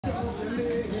happy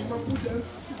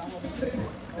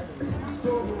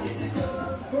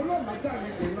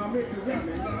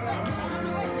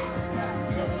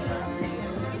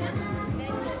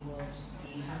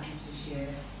to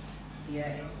share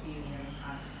their experience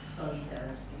as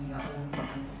storytellers in your own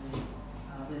language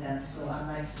with us. So I'd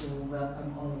like to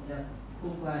welcome all of them.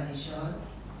 Kukua Eshun,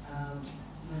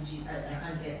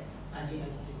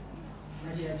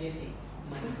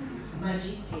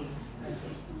 Madjitey,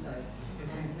 sorry,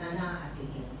 and Nana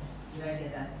Asihene. Did I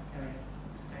get that correct?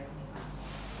 So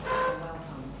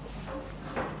welcome.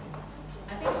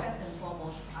 I think first and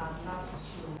foremost, I'd love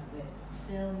to, with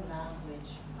film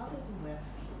language, how does it work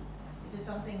for you? Is it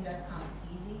something that comes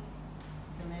easy,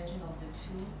 the merging of the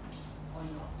two, or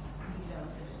not? Can you tell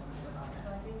us a little about that?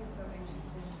 So I think it's so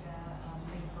interesting that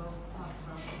they both talk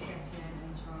about sketching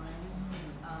and drawing,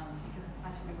 because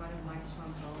actually one of my strong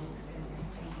goals is painting.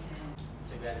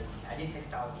 To reality, I did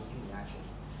textiles in uni actually.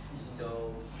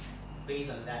 So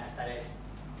based on that, I started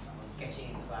sketching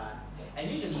in class. And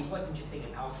usually what's interesting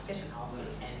is I'll sketch an outfit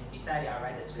and beside it I'll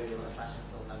write a script or a fashion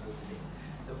film that goes with it.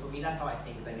 So for me that's how I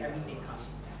think. It's like everything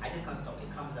comes, I just can't stop. It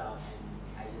comes out and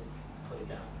I just put it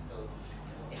down. So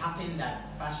it happened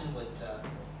that fashion was the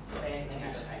first thing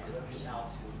I could reach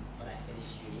out to when I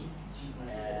finished uni.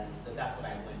 So that's what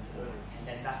I went for. And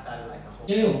then that started like a whole...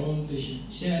 Share your own vision.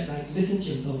 Share, like, listen to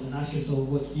yourself and ask yourself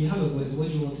what you have a voice, what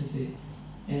do you want to say?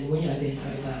 And when you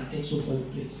identify that, things will fall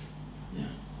in place. Yeah.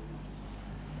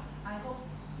 I hope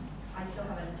I still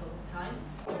have a little time.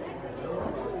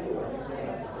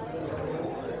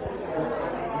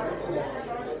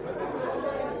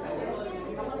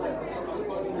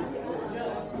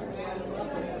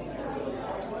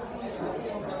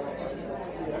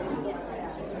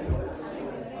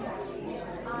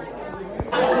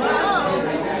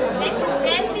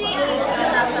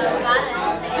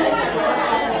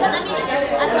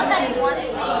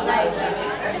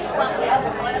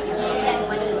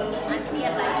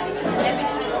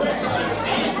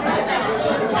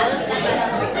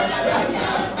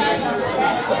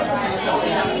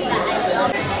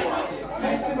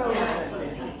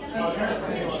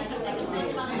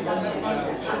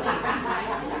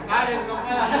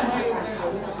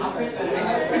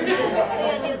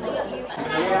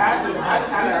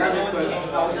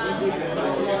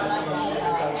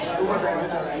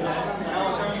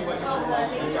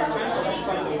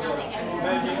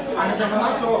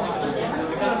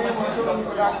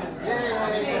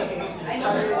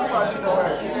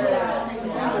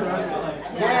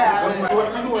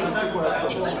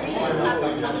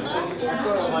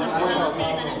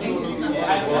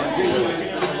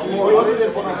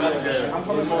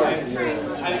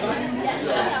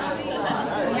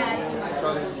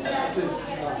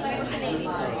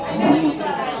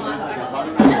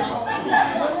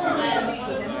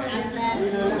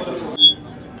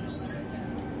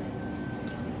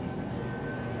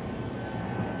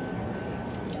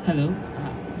 Hello.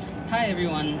 Hi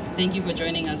everyone. Thank you for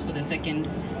joining us for the second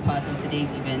part of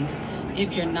today's event.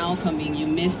 If you're now coming, you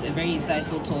missed a very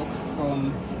insightful talk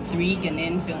from 3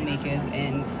 Ghanaian filmmakers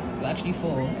and, well, actually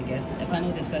 4, I guess, a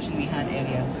panel discussion we had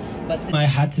earlier. But I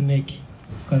had to make,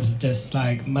 because just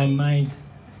like my mind,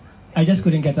 I just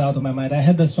couldn't get it out of my mind. I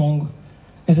heard the song,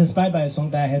 it's inspired by a song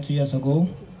that I heard 2 years ago.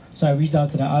 So I reached out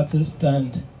to the artist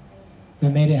and we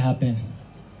made it happen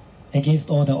against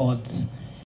all the odds.